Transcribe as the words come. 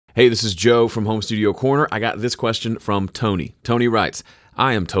Hey, this is Joe from Home Studio Corner. I got this question from Tony. Tony writes,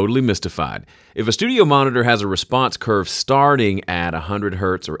 I am totally mystified. If a studio monitor has a response curve starting at 100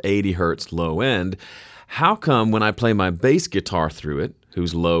 Hz or 80 Hz low end, how come when I play my bass guitar through it,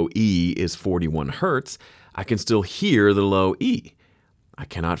 whose low E is 41 Hz, I can still hear the low E? I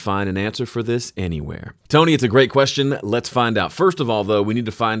cannot find an answer for this anywhere. Tony, it's a great question. Let's find out. First of all, though, we need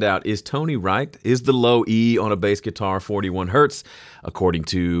to find out, is Tony right? Is the low E on a bass guitar 41 Hz? According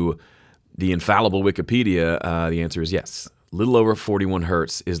to the infallible Wikipedia, the answer is yes. A little over 41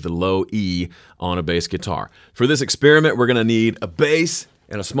 Hz is the low E on a bass guitar. For this experiment, we're going to need a bass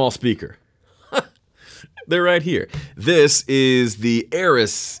and a small speaker. They're right here. This is the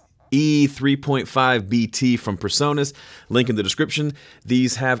Eris E3.5 BT from Personas. Link in the description.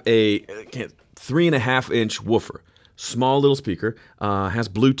 These have a 3.5-inch woofer. Small little speaker, has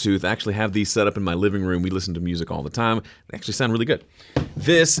Bluetooth. I actually have these set up in my living room. We listen to music all the time. They actually sound really good.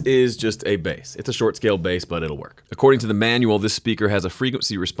 This is just a bass. It's a short scale bass, but it'll work. According to the manual, this speaker has a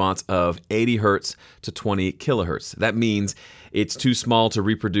frequency response of 80 Hz to 20 kilohertz. That means it's too small to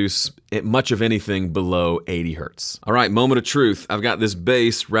reproduce much of anything below 80 Hz. All right, moment of truth. I've got this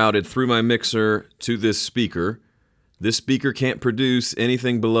bass routed through my mixer to this speaker. This speaker can't produce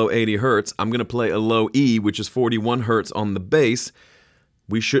anything below 80 Hz. I'm going to play a low E, which is 41 Hz on the bass.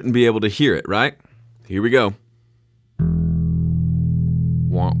 We shouldn't be able to hear it, right? Here we go.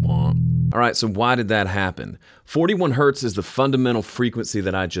 Womp womp. All right, so why did that happen? 41 Hz is the fundamental frequency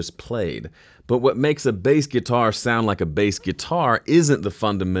that I just played. But what makes a bass guitar sound like a bass guitar isn't the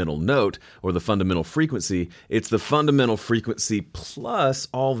fundamental note or the fundamental frequency. It's the fundamental frequency plus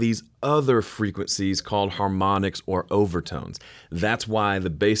all these other frequencies called harmonics or overtones. That's why the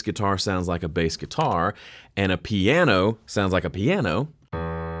bass guitar sounds like a bass guitar and a piano sounds like a piano.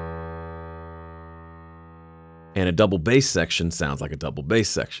 And a double bass section sounds like a double bass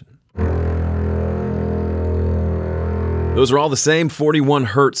section. Those are all the same 41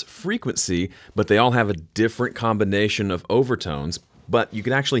 Hz frequency, but they all have a different combination of overtones, but you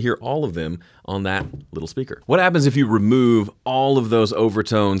can actually hear all of them on that little speaker. What happens if you remove all of those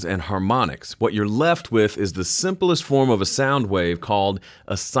overtones and harmonics? What you're left with is the simplest form of a sound wave called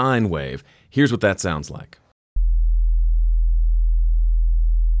a sine wave. Here's what that sounds like.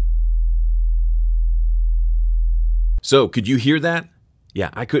 So, could you hear that? Yeah,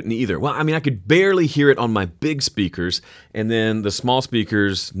 I couldn't either. Well, I mean, I could barely hear it on my big speakers, and then the small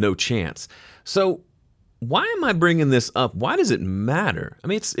speakers, no chance. So, why am I bringing this up? Why does it matter? I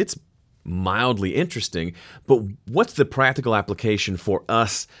mean, it's mildly interesting, but what's the practical application for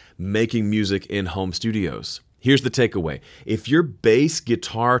us making music in home studios? Here's the takeaway. If your bass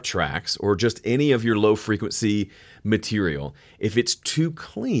guitar tracks, or just any of your low frequency material, if it's too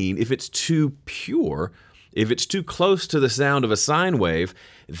clean, if it's too pure, if it's too close to the sound of a sine wave,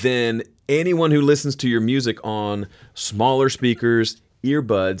 then anyone who listens to your music on smaller speakers,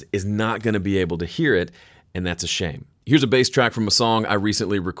 earbuds, is not going to be able to hear it, and that's a shame. Here's a bass track from a song I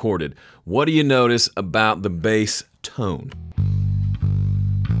recently recorded. What do you notice about the bass tone?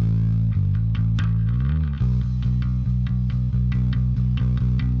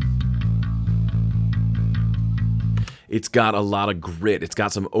 It's got a lot of grit. It's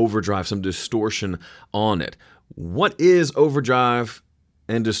got some overdrive, some distortion on it. What is overdrive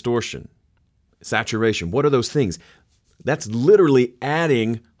and distortion? Saturation. What are those things? That's literally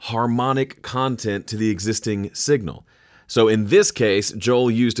adding harmonic content to the existing signal. So in this case, Joel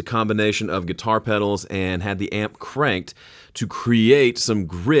used a combination of guitar pedals and had the amp cranked to create some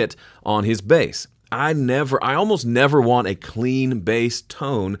grit on his bass. I almost never want a clean bass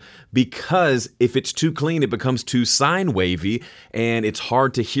tone, because if it's too clean, it becomes too sine wavy and it's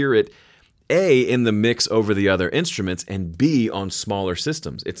hard to hear it, A, in the mix over the other instruments, and B, on smaller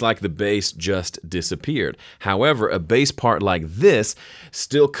systems. It's like the bass just disappeared. However, a bass part like this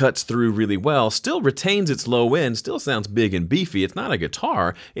still cuts through really well, still retains its low end, still sounds big and beefy. It's not a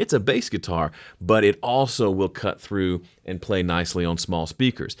guitar, it's a bass guitar, but it also will cut through and play nicely on small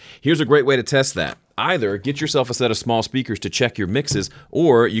speakers. Here's a great way to test that. Either get yourself a set of small speakers to check your mixes,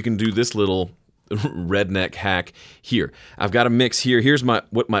 or you can do this little redneck hack here. I've got a mix here. Here's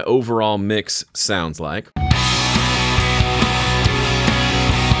what my overall mix sounds like.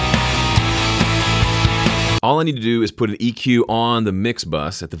 All I need to do is put an EQ on the mix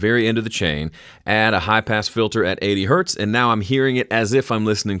bus at the very end of the chain, add a high pass filter at 80 Hz, and now I'm hearing it as if I'm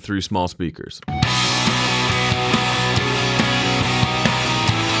listening through small speakers.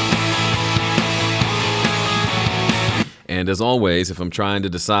 And as always, if I'm trying to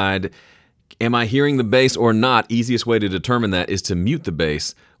decide, am I hearing the bass or not, easiest way to determine that is to mute the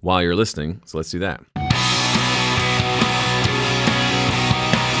bass while you're listening. So let's do that.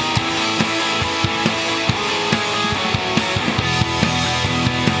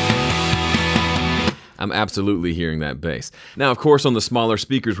 I'm absolutely hearing that bass. Now, of course, on the smaller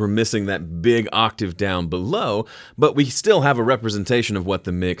speakers, we're missing that big octave down below, but we still have a representation of what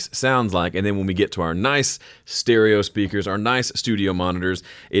the mix sounds like. And then when we get to our nice stereo speakers, our nice studio monitors,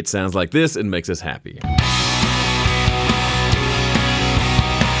 it sounds like this and makes us happy.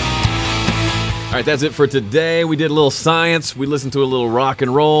 All right, that's it for today. We did a little science, we listened to a little rock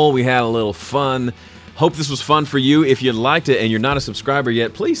and roll, we had a little fun. Hope this was fun for you. If you liked it and you're not a subscriber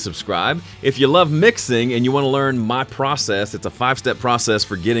yet, please subscribe. If you love mixing and you want to learn my process, it's a 5-step process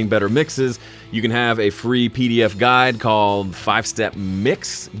for getting better mixes. You can have a free PDF guide called 5-Step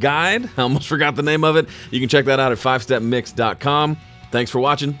Mix Guide. I almost forgot the name of it. You can check that out at 5stepmix.com. Thanks for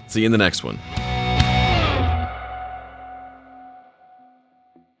watching. See you in the next one.